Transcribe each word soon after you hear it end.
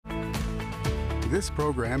This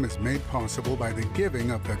program is made possible by the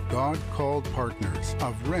giving of the God-called partners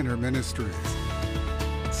of Renner Ministries.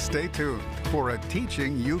 Stay tuned for a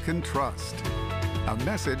teaching you can trust, a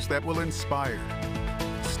message that will inspire,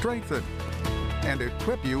 strengthen, and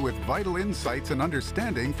equip you with vital insights and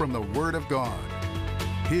understanding from the Word of God.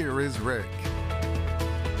 Here is Rick.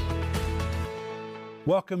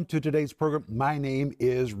 Welcome to today's program. My name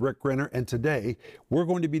is Rick Renner, and today we're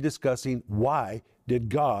going to be discussing why did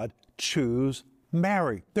God choose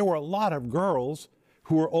Mary? There were a lot of girls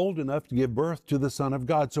who were old enough to give birth to the Son of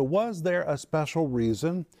God. So was there a special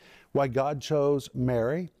reason why God chose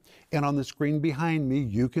Mary? And on the screen behind me,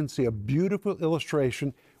 you can see a beautiful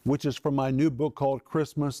illustration, which is from my new book called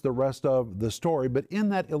Christmas, the Rest of the Story. But in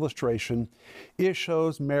that illustration, it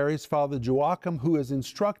shows Mary's father, Joachim, who is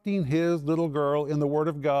instructing his little girl in the Word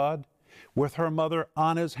of God with her mother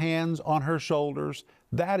on his hands, on her shoulders.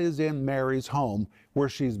 That is in Mary's home, where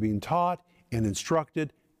she's being taught and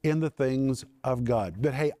instructed in the things of God.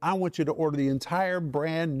 But hey, I want you to order the entire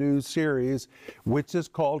brand new series, which is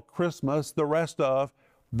called Christmas, the Rest of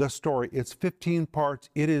the Story. It's 15 parts.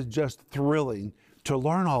 It is just thrilling to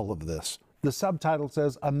learn all of this. The subtitle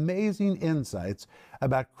says, Amazing Insights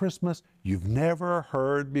About Christmas You've Never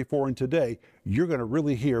Heard Before. And today, you're going to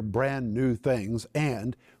really hear brand new things.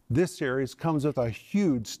 And this series comes with a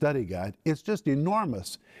huge study guide. It's just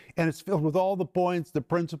enormous. And it's filled with all the points, the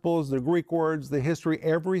principles, the Greek words, the history,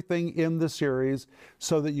 everything in the series,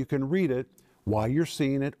 so that you can read it while you're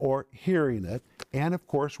seeing it or hearing it. And of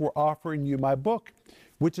course, we're offering you my book,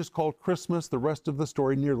 which is called Christmas, the Rest of the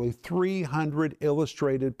Story, nearly 300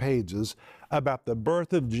 illustrated pages about the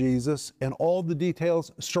birth of Jesus and all the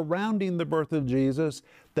details surrounding the birth of Jesus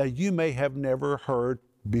that you may have never heard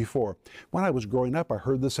before. When I was growing up, I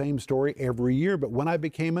heard the same story every year, but when I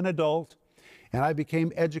became an adult and I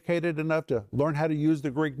became educated enough to learn how to use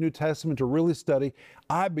the Greek New Testament to really study,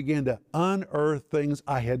 I began to unearth things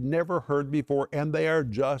I had never heard before, and they are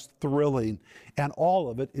just thrilling. And all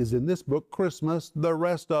of it is in this book, Christmas, the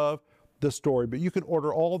Rest of the Story. But you can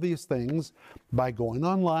order all these things by going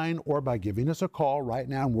online or by giving us a call right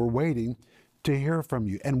now, and we're waiting to hear from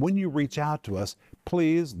you. And when you reach out to us,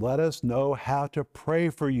 please let us know how to pray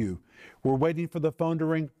for you. We're waiting for the phone to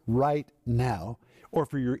ring right now, or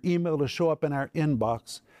for your email to show up in our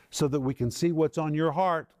inbox so that we can see what's on your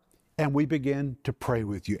heart and we begin to pray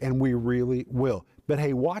with you. And we really will. But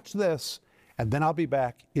hey, watch this, and then I'll be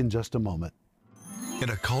back in just a moment.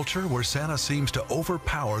 In a culture where Santa seems to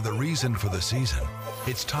overpower the reason for the season,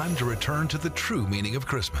 it's time to return to the true meaning of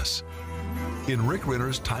Christmas. In Rick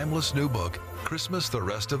Renner's timeless new book, Christmas, the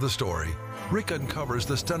Rest of the Story, Rick uncovers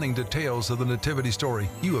the stunning details of the nativity story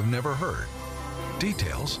you have never heard.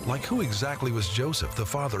 Details like who exactly was Joseph, the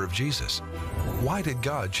father of Jesus? Why did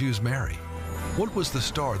God choose Mary? What was the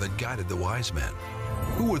star that guided the wise men?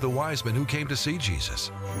 Who were the wise men who came to see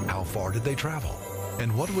Jesus? How far did they travel?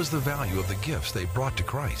 And what was the value of the gifts they brought to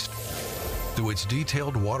Christ? Through its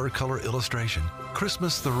detailed watercolor illustration,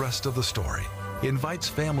 Christmas, the Rest of the Story invites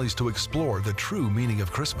families to explore the true meaning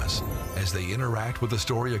of Christmas as they interact with the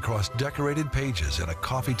story across decorated pages in a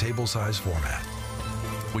coffee table-size format.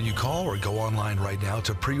 When you call or go online right now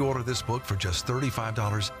to pre-order this book for just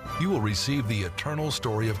 $35, you will receive the eternal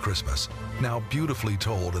story of Christmas, now beautifully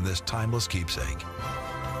told in this timeless keepsake.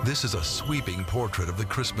 This is a sweeping portrait of the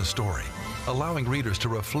Christmas story, allowing readers to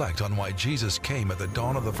reflect on why Jesus came at the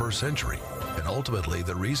dawn of the first century and ultimately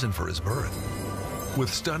the reason for his birth.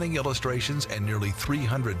 With stunning illustrations and nearly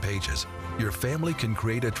 300 pages, your family can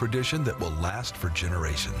create a tradition that will last for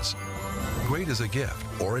generations. Great as a gift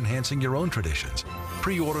or enhancing your own traditions,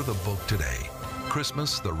 pre-order the book today.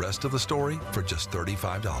 Christmas, the Rest of the Story, for just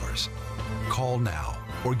 $35. Call now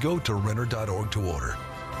or go to Renner.org to order.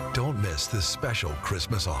 Don't miss this special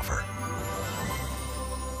Christmas offer.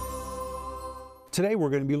 Today we're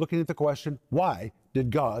going to be looking at the question, why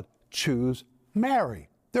did God choose Mary?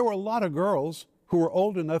 There were a lot of girls who were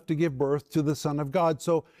old enough to give birth to the Son of God.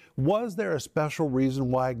 So was there a special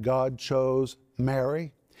reason why God chose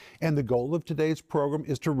Mary? And the goal of today's program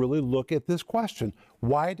is to really look at this question.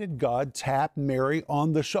 Why did God tap Mary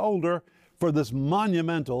on the shoulder for this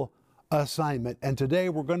monumental assignment? And today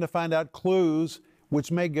we're going to find out clues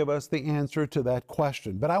which may give us the answer to that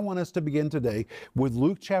question. But I want us to begin today with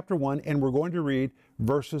Luke chapter 1, and we're going to read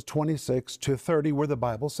verses 26 to 30, where the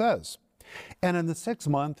Bible says, And in the 6th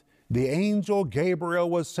month, the angel Gabriel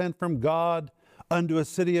was sent from God unto a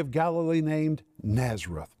city of Galilee named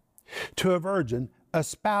Nazareth, to a virgin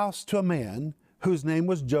espoused to a man whose name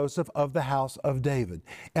was Joseph of the house of David,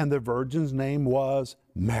 and the virgin's name was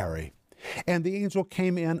Mary. And the angel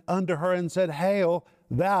came in unto her and said, Hail,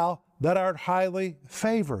 thou that art highly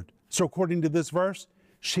favored, So according to this verse,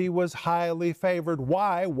 she was highly favored.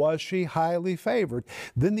 Why was she highly favored?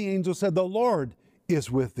 Then the angel said, "The Lord is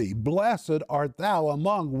with thee. Blessed art thou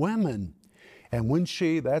among women." And when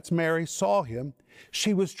she, that's Mary, saw him,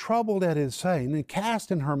 she was troubled at his saying, and cast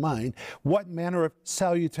in her mind what manner of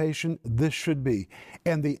salutation this should be.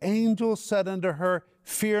 And the angel said unto her,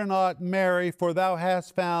 "Fear not, Mary, for thou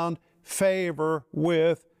hast found favor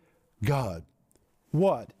with God."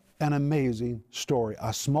 What an amazing story.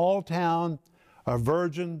 A small town, a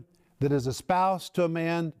virgin that is espoused to a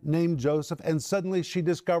man named Joseph, and suddenly she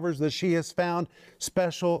discovers that she has found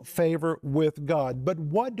special favor with God. But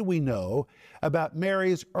what do we know about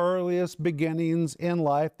Mary's earliest beginnings in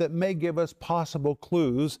life that may give us possible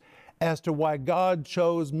clues as to why God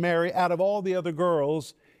chose Mary out of all the other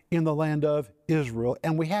girls in the land of Israel?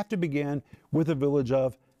 And we have to begin with the village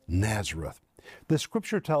of Nazareth. The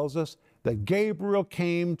scripture tells us that Gabriel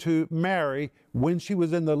came to Mary when she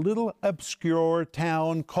was in the little obscure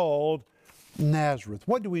town called Nazareth.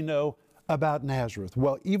 What do we know about Nazareth?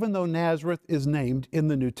 Well, even though Nazareth is named in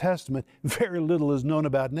the New Testament, very little is known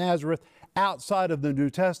about Nazareth outside of the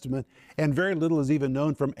New Testament, and very little is even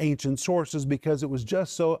known from ancient sources because it was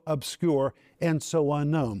just so obscure and so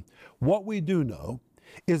unknown. What we do know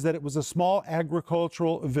is that it was a small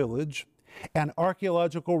agricultural village, and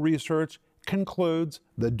archaeological research concludes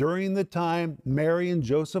that during the time Mary and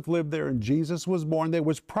Joseph lived there and Jesus was born, there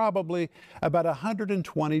was probably about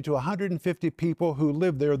 120 to 150 people who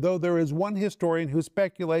lived there, though there is one historian who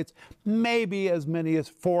speculates maybe as many as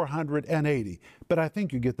 480. But I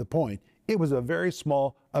think you get the point. It was a very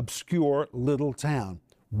small, obscure little town.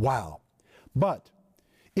 Wow. But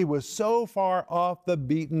it was so far off the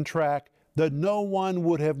beaten track that no one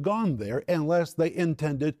would have gone there unless they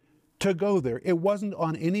intended to go there. It wasn't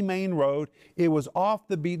on any main road. It was off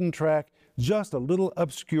the beaten track, just a little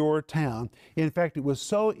obscure town. In fact, it was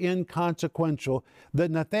so inconsequential that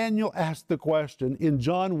Nathanael asked the question in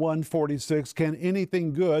John 1:46, "Can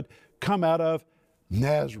anything good come out of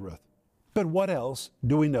Nazareth?" But what else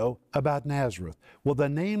do we know about Nazareth? Well, the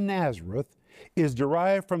name Nazareth is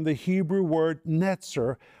derived from the Hebrew word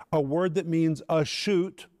netzer, a word that means a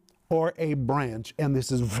shoot or a branch, and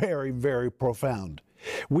this is very, very profound.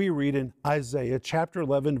 We read in Isaiah chapter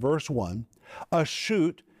 11, verse 1, "A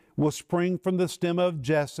shoot will spring from the stem of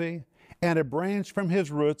Jesse, and a branch from his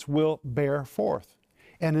roots will bear forth."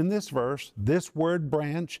 And in this verse, this word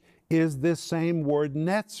branch is this same word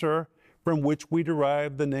netzer from which we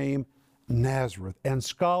derive the name Nazareth. And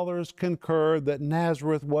scholars concur that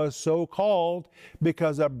Nazareth was so called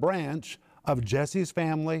because a branch of Jesse's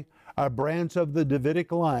family, a branch of the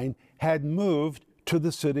Davidic line, had moved to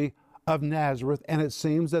the city of Nazareth, and it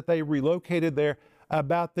seems that they relocated there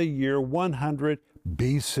about the year 100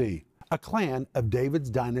 BC. A clan of David's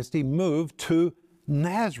dynasty moved to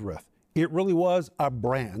Nazareth. It really was a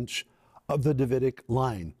branch of the Davidic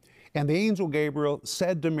line. And the angel Gabriel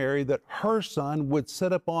said to Mary that her son would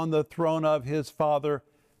sit upon the throne of his father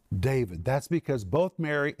David. That's because both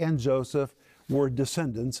Mary and Joseph were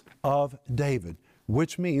descendants of David,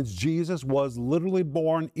 which means Jesus was literally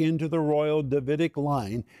born into the royal Davidic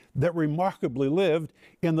line that remarkably lived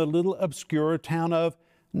in the little obscure town of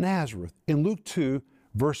Nazareth. In Luke 2,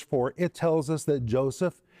 verse 4, it tells us that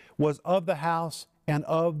Joseph was of the house and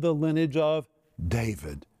of the lineage of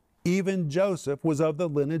David. Even Joseph was of the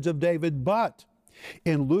lineage of David, but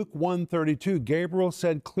in Luke 1:32, Gabriel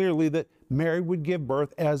said clearly that Mary would give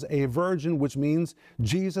birth as a virgin, which means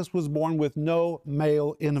Jesus was born with no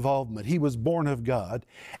male involvement. He was born of God,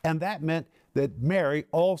 and that meant that Mary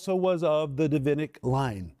also was of the Davidic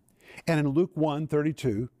line. And in Luke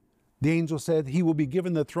 1:32, the angel said he will be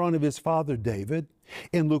given the throne of his father David.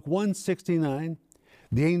 In Luke 1:69,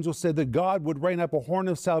 the angel said that God would rain up a horn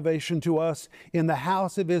of salvation to us in the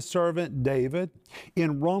house of his servant David.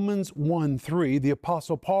 In Romans 1:3, the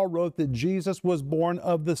Apostle Paul wrote that Jesus was born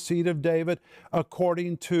of the seed of David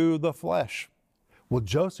according to the flesh. Well,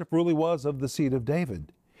 Joseph really was of the seed of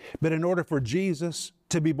David. But in order for Jesus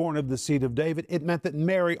to be born of the seed of David, it meant that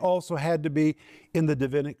Mary also had to be in the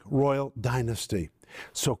Davidic royal dynasty.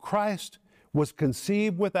 So Christ was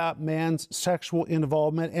conceived without man's sexual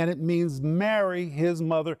involvement, and it means Mary, his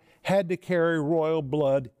mother, had to carry royal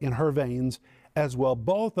blood in her veins as well.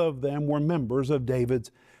 Both of them were members of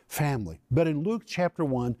David's family. But in Luke chapter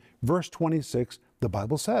 1, verse 26, the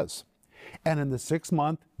Bible says, "And in the 6th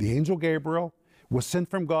month, the angel Gabriel was sent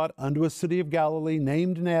from God unto a city of Galilee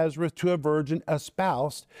named Nazareth to a virgin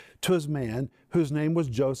espoused to his man whose name was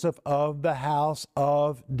Joseph of the house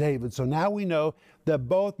of David." So now we know that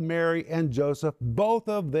both Mary and Joseph, both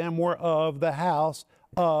of them were of the house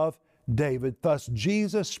of David. Thus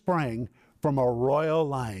Jesus sprang from a royal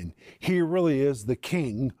line. He really is the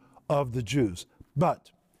King of the Jews.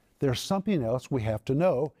 But there's something else we have to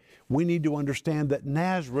know. We need to understand that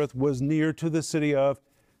Nazareth was near to the city of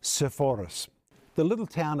Sepphoris. The little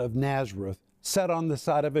town of Nazareth sat on the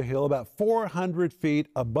side of a hill about 400 feet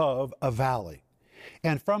above a valley.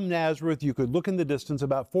 And from Nazareth, you could look in the distance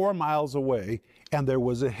about 4 miles away, and there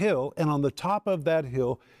was a hill, and on the top of that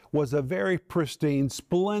hill was a very pristine,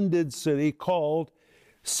 splendid city called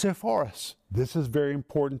Sepphoris. This is very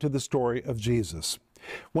important to the story of Jesus.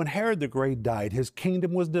 When Herod the Great died, his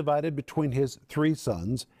kingdom was divided between his 3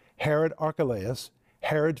 sons, Herod Archelaus,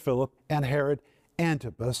 Herod Philip, and Herod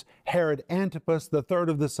Antipas. Herod Antipas, the third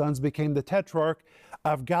of the sons, became the Tetrarch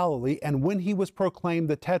of Galilee, and when he was proclaimed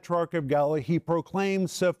the Tetrarch of Galilee, he proclaimed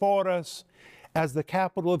Sepphoris as the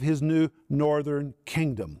capital of his new northern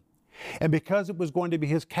kingdom. And because it was going to be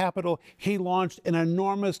his capital, he launched an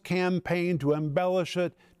enormous campaign to embellish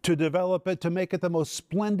it, to develop it, to make it the most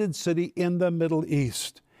splendid city in the Middle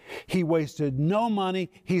East. He wasted no money,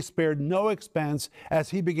 he spared no expense as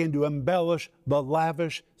he began to embellish the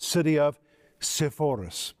lavish city of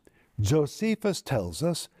Sepphoris. Josephus tells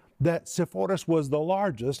us that Sepphoris was the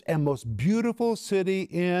largest and most beautiful city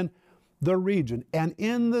in the region. And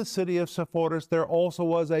in the city of Sepphoris, there also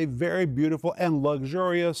was a very beautiful and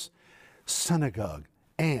luxurious synagogue.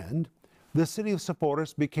 And the city of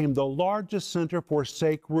Sepphoris became the largest center for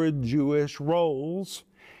sacred Jewish rolls.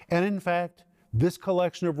 And in fact, this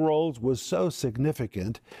collection of rolls was so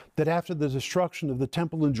significant that after the destruction of the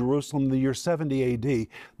temple in Jerusalem in the year 70 AD,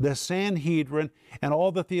 the Sanhedrin and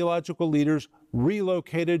all the theological leaders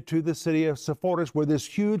relocated to the city of Sepphoris, where this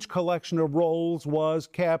huge collection of rolls was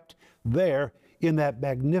kept there in that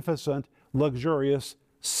magnificent, luxurious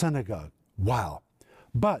synagogue. Wow.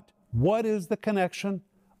 But what is the connection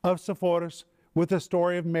of Sepphoris with the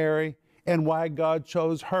story of Mary and why God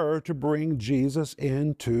chose her to bring Jesus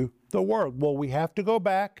into the world? Well, we have to go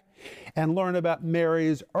back and learn about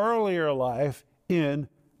Mary's earlier life in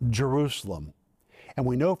Jerusalem. And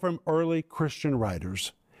we know from early Christian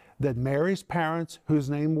writers that Mary's parents, whose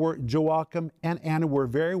names were Joachim and Anna, were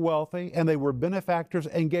very wealthy, and they were benefactors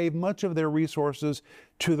and gave much of their resources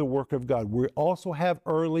to the work of God. We also have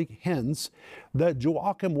early hints that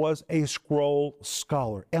Joachim was a scroll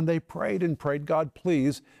scholar, and they prayed and prayed, God,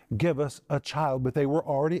 please give us a child. But they were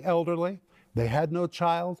already elderly. They had no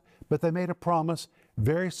child, but they made a promise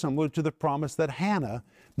very similar to the promise that Hannah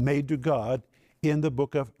made to God in the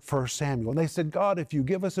book of 1 Samuel. And they said, God, if you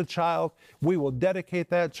give us a child, we will dedicate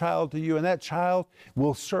that child to you, and that child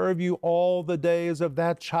will serve you all the days of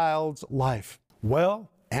that child's life. Well,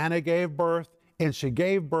 Anna gave birth, and she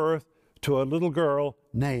gave birth to a little girl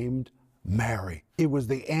named Mary. It was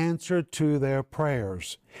the answer to their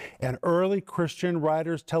prayers. And early Christian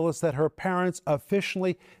writers tell us that her parents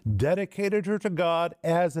officially dedicated her to God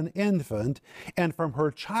as an infant, and from her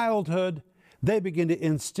childhood, they began to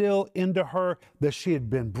instill into her that she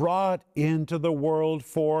had been brought into the world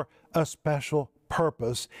for a special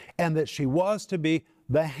purpose, and that she was to be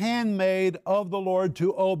the handmaid of the Lord,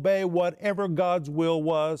 to obey whatever God's will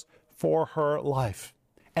was for her life.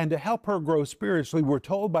 And to help her grow spiritually, we're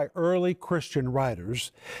told by early Christian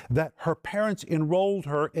writers that her parents enrolled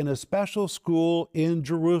her in a special school in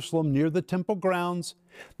Jerusalem near the temple grounds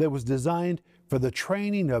that was designed for the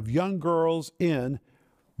training of young girls in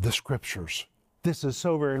the Scriptures. This is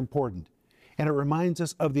so very important. And it reminds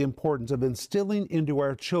us of the importance of instilling into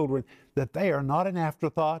our children that they are not an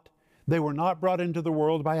afterthought. They were not brought into the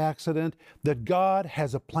world by accident, that God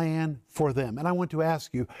has a plan for them. And I want to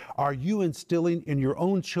ask you, are you instilling in your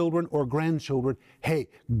own children or grandchildren, hey,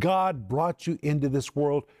 God brought you into this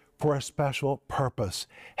world for a special purpose?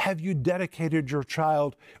 Have you dedicated your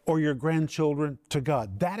child or your grandchildren to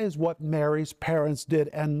God? That is what Mary's parents did.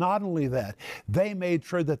 And not only that, they made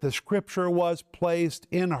sure that the Scripture was placed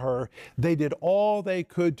in her. They did all they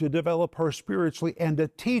could to develop her spiritually and to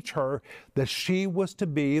teach her that she was to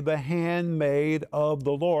be the handmaid of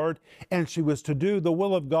the Lord, and she was to do the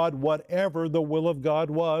will of God, whatever the will of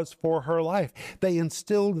God was for her life. They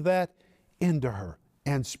instilled that into her.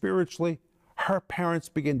 And spiritually, her parents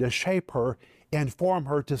began to shape her and form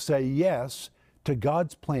her to say yes to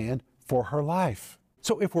God's plan for her life.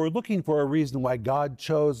 So if we're looking for a reason why God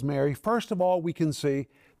chose Mary, first of all, we can see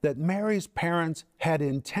that Mary's parents had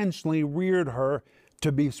intentionally reared her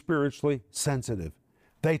to be spiritually sensitive.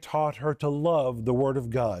 They taught her to love the Word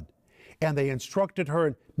of God, and they instructed her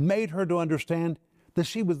and made her to understand that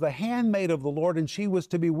she was the handmaid of the Lord, and she was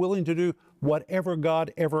to be willing to do whatever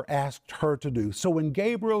God ever asked her to do. So when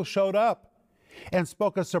Gabriel showed up and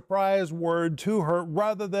spoke a surprise word to her,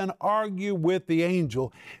 rather than argue with the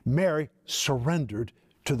angel, Mary surrendered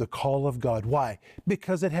to the call of God. Why?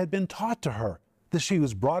 Because it had been taught to her that she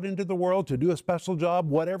was brought into the world to do a special job,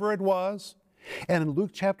 whatever it was. And in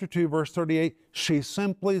Luke chapter 2, verse 38, she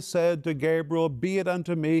simply said to Gabriel, "Be it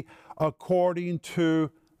unto me according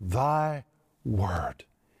to thy word."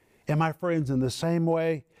 And my friends, in the same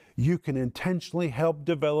way, you can intentionally help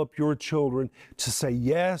develop your children to say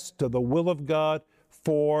yes to the will of God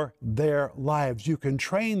for their lives. You can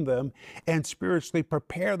train them and spiritually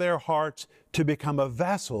prepare their hearts to become a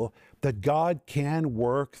vessel that God can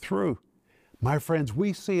work through. My friends,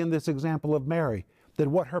 we see in this example of Mary that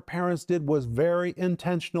what her parents did was very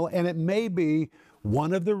intentional, and it may be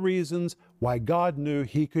one of the reasons why God knew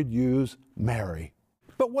He could use Mary.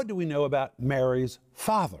 But what do we know about Mary's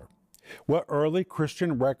father? Well, early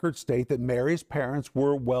Christian records state that Mary's parents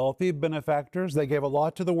were wealthy benefactors. They gave a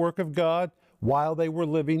lot to the work of God while they were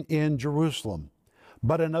living in Jerusalem.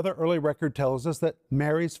 But another early record tells us that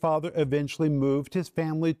Mary's father eventually moved his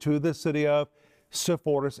family to the city of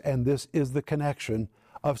Sepphoris, and this is the connection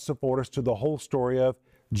of Sepphoris to the whole story of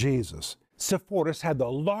Jesus. Sepphoris had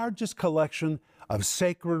the largest collection of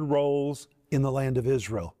sacred rolls in the land of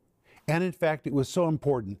Israel. And in fact, it was so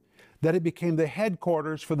important that it became the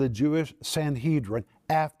headquarters for the Jewish Sanhedrin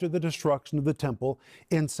after the destruction of the temple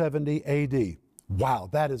in 70 AD. Wow,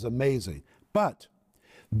 that is amazing. But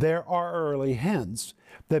there are early hints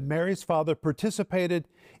that Mary's father participated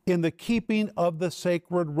in the keeping of the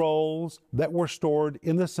sacred rolls that were stored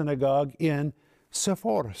in the synagogue in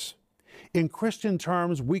Sepphoris. In Christian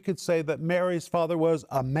terms, we could say that Mary's father was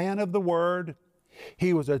a man of the word.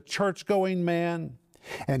 He was a church-going man,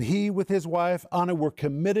 and he with his wife Anna were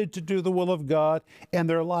committed to do the will of God, and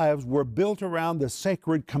their lives were built around the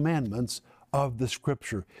sacred commandments of the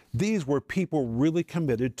Scripture. These were people really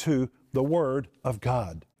committed to the Word of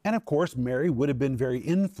God. And of course, Mary would have been very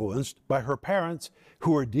influenced by her parents,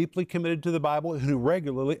 who were deeply committed to the Bible and who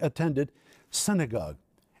regularly attended synagogue.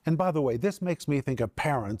 And by the way, this makes me think of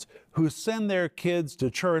parents who send their kids to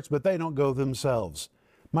church, but they don't go themselves.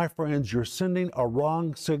 My friends, you're sending a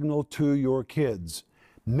wrong signal to your kids.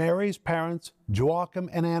 Mary's parents, Joachim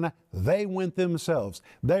and Anna, they went themselves.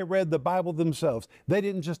 They read the Bible themselves. They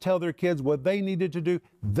didn't just tell their kids what they needed to do.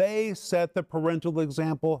 They set the parental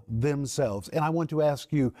example themselves. And I want to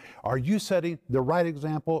ask you, are you setting the right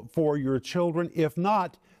example for your children? If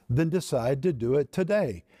not, then decide to do it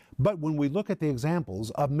today. But when we look at the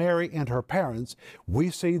examples of Mary and her parents,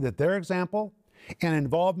 we see that their example and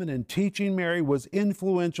involvement in teaching Mary was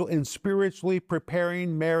influential in spiritually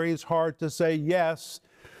preparing Mary's heart to say yes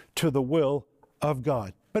to the will of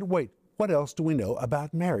God. But wait, what else do we know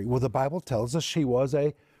about Mary? Well, the Bible tells us she was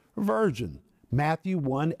a virgin. Matthew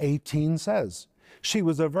 1:18 says, she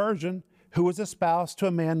was a virgin who was espoused to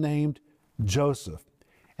a man named Joseph.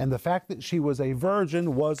 And the fact that she was a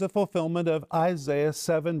virgin was a fulfillment of Isaiah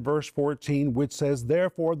 7, verse 14, which says,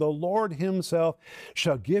 "Therefore the Lord Himself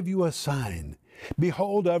shall give you a sign.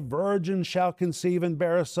 Behold, a virgin shall conceive and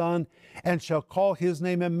bear a son, and shall call his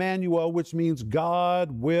name Emmanuel," which means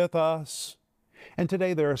God with us. And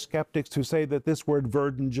today there are skeptics who say that this word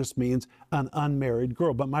virgin just means an unmarried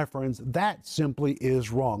girl. But my friends, that simply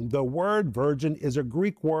is wrong. The word virgin is a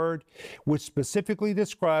Greek word which specifically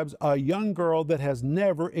describes a young girl that has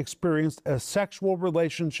never experienced a sexual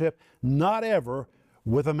relationship, not ever,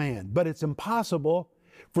 with a man. But it's impossible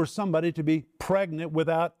for somebody to be pregnant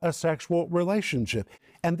without a sexual relationship.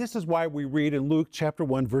 And this is why we read in Luke chapter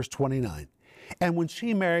 1, verse 29. "And when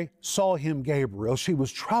she, Mary, saw him, Gabriel, she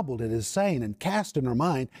was troubled at his saying, and cast in her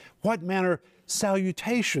mind what manner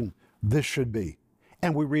salutation this should be.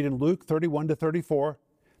 And we read in Luke 31-34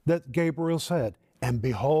 that Gabriel said, And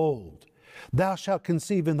behold, thou shalt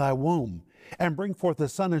conceive in thy womb, and bring forth a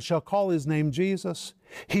son, and shall call his name Jesus.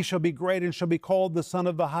 He shall be great, and shall be called the Son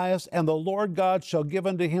of the Highest. And the Lord God shall give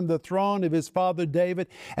unto him the throne of his father David,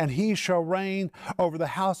 and he shall reign over the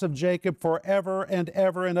house of Jacob forever and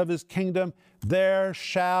ever, and of his kingdom there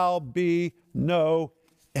shall be no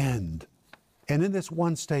end." And in this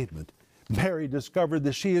one statement, Mary discovered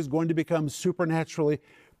that she is going to become supernaturally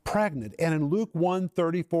pregnant. And in Luke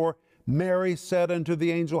 1:34, Mary said unto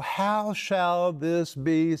the angel, "How shall this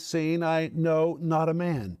be, seeing I know not a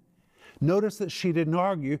man?" Notice that she didn't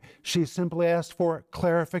argue. She simply asked for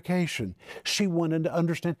clarification. She wanted to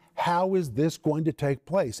understand, how is this going to take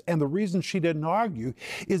place? And the reason she didn't argue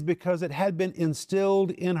is because it had been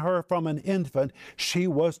instilled in her from an infant. She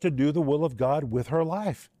was to do the will of God with her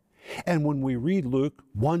life. And when we read Luke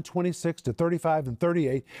 1:26-35 and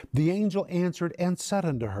 38, the angel answered and said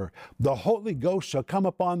unto her, "The Holy Ghost shall come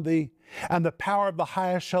upon thee, and the power of the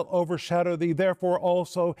highest shall overshadow thee. Therefore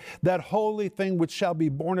also that holy thing which shall be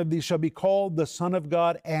born of thee shall be called the Son of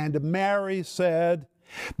God." And Mary said,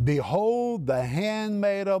 Behold, the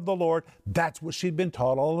handmaid of the Lord. That's what she'd been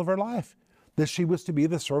taught all of her life, that she was to be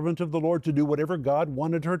the servant of the Lord, to do whatever God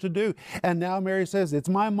wanted her to do. And now Mary says, it's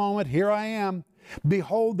my moment, here I am.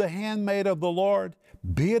 Behold, the handmaid of the Lord,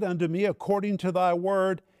 be it unto me according to thy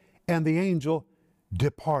word. And the angel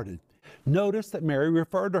departed. Notice that Mary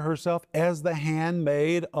referred to herself as the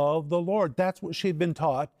handmaid of the Lord. That's what she'd been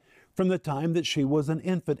taught from the time that she was an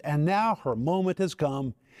infant. And now her moment has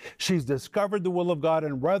come. She's discovered the will of God,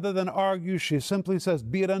 and rather than argue, she simply says,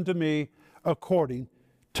 be it unto me according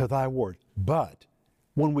to thy word. But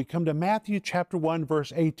when we come to Matthew chapter 1,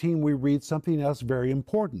 verse 18, we read something else very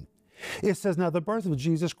important. It says, now the birth of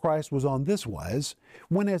Jesus Christ was on this wise,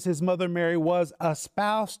 when as his mother Mary was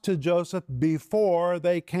espoused to Joseph, before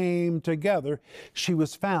they came together, she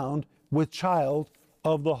was found with child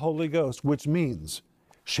of the Holy Ghost, which means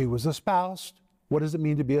she was espoused. What does it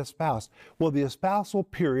mean to be espoused? Well, the espousal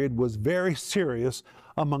period was very serious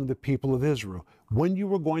among the people of Israel. When you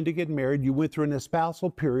were going to get married, you went through an espousal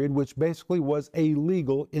period, which basically was a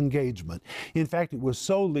legal engagement. In fact, it was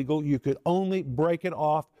so legal you could only break it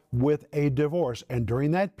off with a divorce. And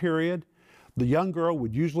during that period, the young girl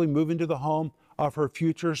would usually move into the home of her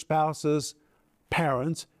future spouse's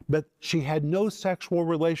parents, but she had no sexual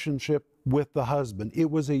relationship with the husband.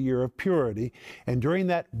 It was a year of purity. And during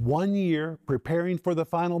that 1 year, preparing for the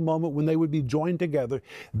final moment when they would be joined together,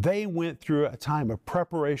 they went through a time of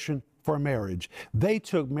preparation for marriage. They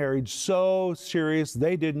took marriage so serious,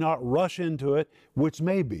 they did not rush into it, which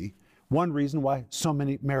may be one reason why so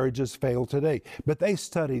many marriages fail today. But they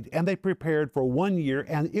studied and they prepared for 1 year,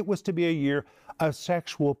 and it was to be a year of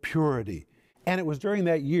sexual purity. And it was during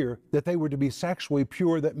that year that they were to be sexually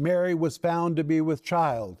pure that Mary was found to be with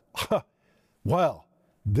child. Well,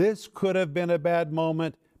 this could have been a bad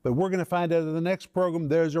moment, but we're going to find out in the next program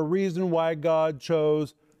there's a reason why God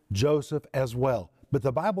chose Joseph as well. But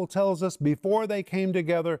the Bible tells us before they came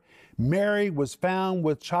together, Mary was found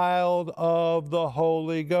with child of the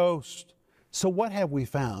Holy Ghost. So what have we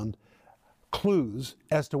found? Clues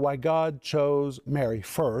as to why God chose Mary.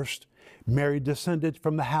 First, Mary descended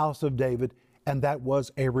from the house of David, and that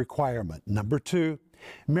was a requirement. Number two,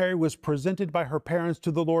 Mary was presented by her parents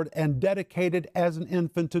to the Lord and dedicated as an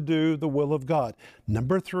infant to do the will of God.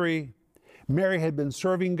 Number three, Mary had been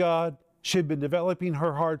serving God. She had been developing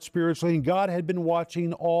her heart spiritually, and God had been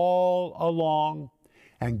watching all along.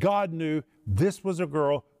 And God knew this was a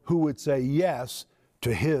girl who would say yes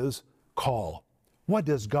to his call. What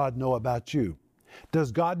does God know about you?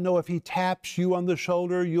 Does God know if he taps you on the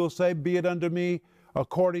shoulder, you'll say, be it unto me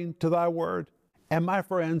according to thy word? And my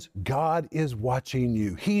friends, God is watching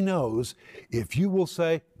you. He knows if you will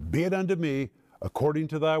say, be it unto me according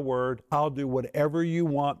to thy word, I'll do whatever you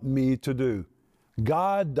want me to do.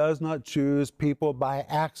 God does not choose people by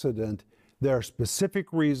accident. There are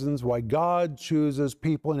specific reasons why God chooses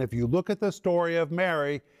people. And if you look at the story of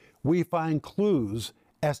Mary, we find clues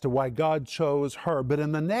as to why God chose her. But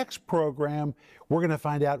in the next program, we're going to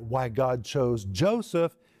find out why God chose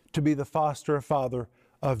Joseph to be the foster father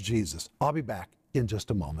of Jesus. I'll be back in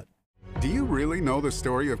just a moment. Do you really know the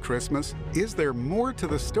story of Christmas? Is there more to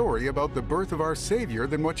the story about the birth of our Savior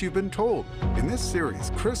than what you've been told? In this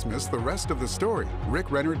series, Christmas, the Rest of the Story,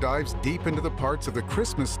 Rick Renner dives deep into the parts of the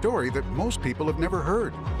Christmas story that most people have never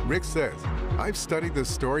heard. Rick says, I've studied this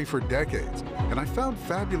story for decades, and I found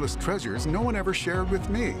fabulous treasures no one ever shared with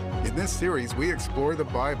me. In this series, we explore the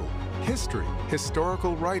Bible, history,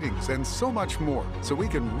 historical writings, and so much more, so we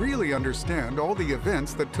can really understand all the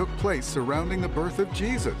events that took place surrounding the birth of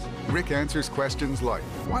Jesus. Rick answers questions like,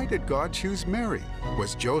 why did God choose Mary?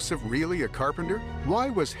 Was Joseph really a carpenter? Why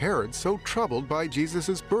was Herod so troubled by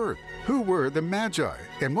Jesus' birth? Who were the Magi?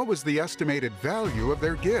 And what was the estimated value of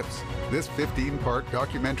their gifts? This 15-part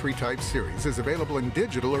documentary-type series is available in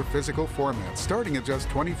digital or physical formats, starting at just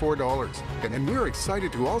 $24. And we're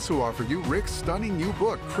excited to also offer you Rick's stunning new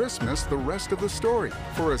book, Christmas, the Rest of the Story,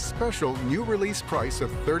 for a special new release price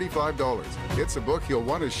of $35. It's a book you'll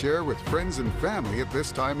want to share with friends and family at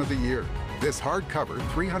this time of the year. This hardcover,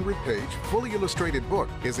 300-page, fully illustrated book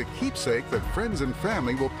is a keepsake that friends and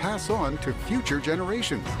family will pass on to future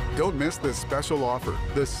generations. Don't miss this special offer,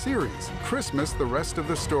 the series, Christmas, the Rest of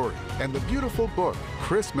the Story, and the beautiful book,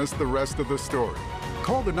 Christmas, the Rest of the Story.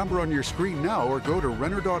 Call the number on your screen now or go to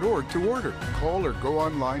Renner.org to order. Call or go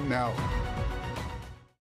online now.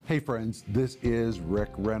 Hey friends, this is Rick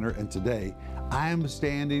Renner, and today I am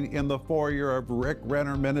standing in the foyer of Rick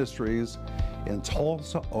Renner Ministries in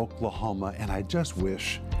Tulsa, Oklahoma, and I just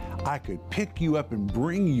wish I could pick you up and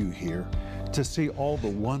bring you here to see all the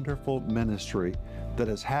wonderful ministry that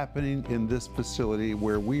is happening in this facility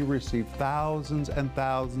where we receive thousands and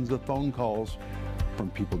thousands of phone calls from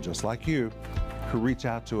people just like you who reach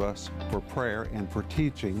out to us for prayer and for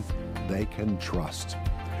teaching they can trust.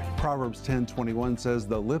 Proverbs 10:21 says,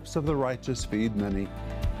 "The lips of the righteous feed many,"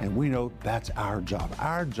 and we know that's our job.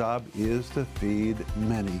 Our job is to feed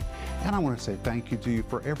many. And I want to say thank you to you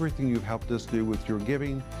for everything you've helped us do with your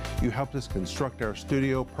giving. You helped us construct our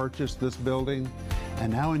studio, purchase this building,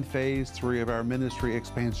 and now in phase 3 of our ministry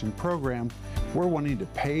expansion program, we're wanting to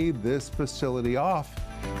pay this facility off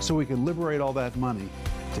so we can liberate all that money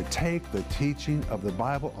to take the teaching of the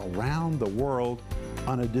Bible around the world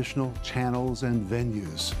on additional channels and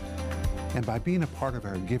venues. And by being a part of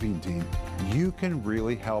our giving team, you can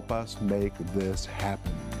really help us make this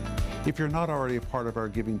happen. If you're not already a part of our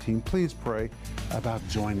giving team, please pray about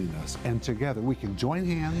joining us. And together we can join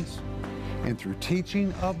hands, and through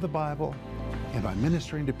teaching of the Bible, and by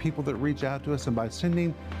ministering to people that reach out to us, and by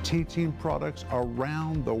sending teaching products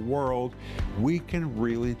around the world, we can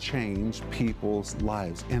really change people's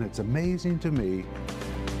lives. And it's amazing to me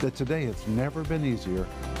that today it's never been easier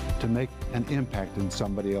to make an impact in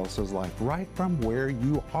somebody else's life, right from where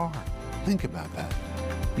you are. Think about that.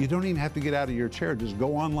 You don't even have to get out of your chair. Just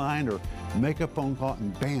go online or make a phone call,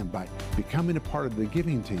 and bam, by becoming a part of the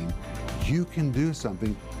giving team, you can do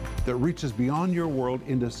something that reaches beyond your world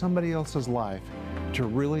into somebody else's life to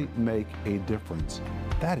really make a difference.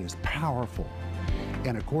 That is powerful.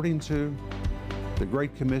 And according to the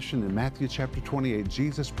Great Commission in Matthew chapter 28,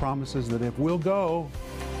 Jesus promises that if we'll go,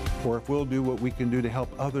 or if we'll do what we can do to help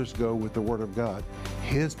others go with the Word of God,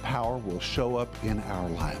 His power will show up in our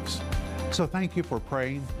lives. So thank you for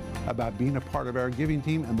praying about being a part of our giving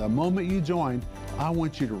team. And the moment you join, I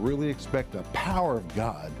want you to really expect the power of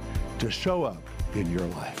God to show up in your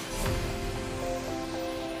life.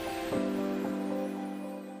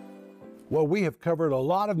 Well, we have covered a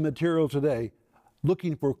lot of material today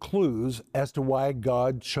looking for clues as to why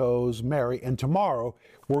God chose Mary. And tomorrow,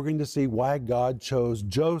 we're going to see why God chose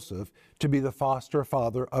Joseph to be the foster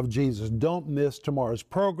father of Jesus. Don't miss tomorrow's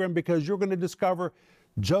program, because you're going to discover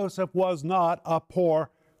Joseph was not a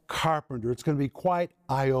poor carpenter. It's going to be quite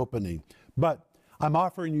eye-opening. But I'm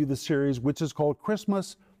offering you the series, which is called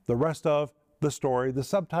Christmas, the Rest of the Story. The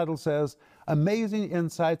subtitle says, Amazing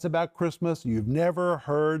Insights About Christmas You've Never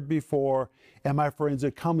Heard Before. And my friends,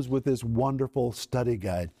 it comes with this wonderful study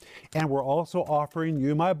guide. And we're also offering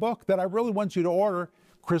you my book that I really want you to order,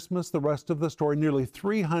 Christmas, the Rest of the Story, nearly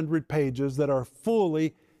 300 pages that are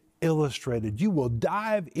fully illustrated. You will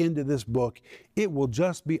dive into this book. It will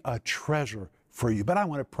just be a treasure for you. But I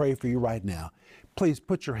want to pray for you right now. Please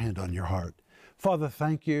put your hand on your heart. Father,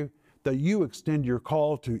 thank you that you extend your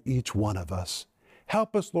call to each one of us.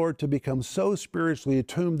 Help us, Lord, to become so spiritually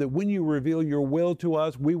attuned that when you reveal your will to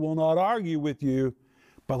us, we will not argue with you,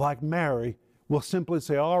 but like Mary, we'll simply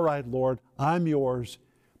say, all right, Lord, I'm yours.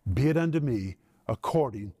 Be it unto me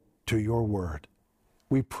according to your word.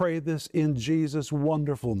 We pray this in Jesus'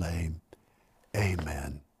 wonderful name.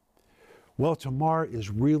 Amen. Well, tomorrow is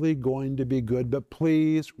really going to be good, but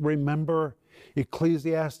please remember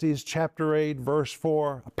Ecclesiastes chapter 8, verse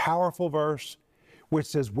 4, a powerful verse, which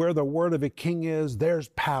says, where the word of a king is, there's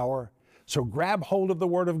power. So grab hold of the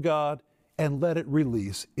word of God and let it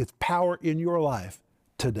release its power in your life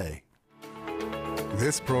today.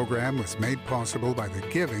 This program was made possible by the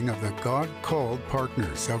giving of the God-called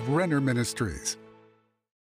partners of Renner Ministries.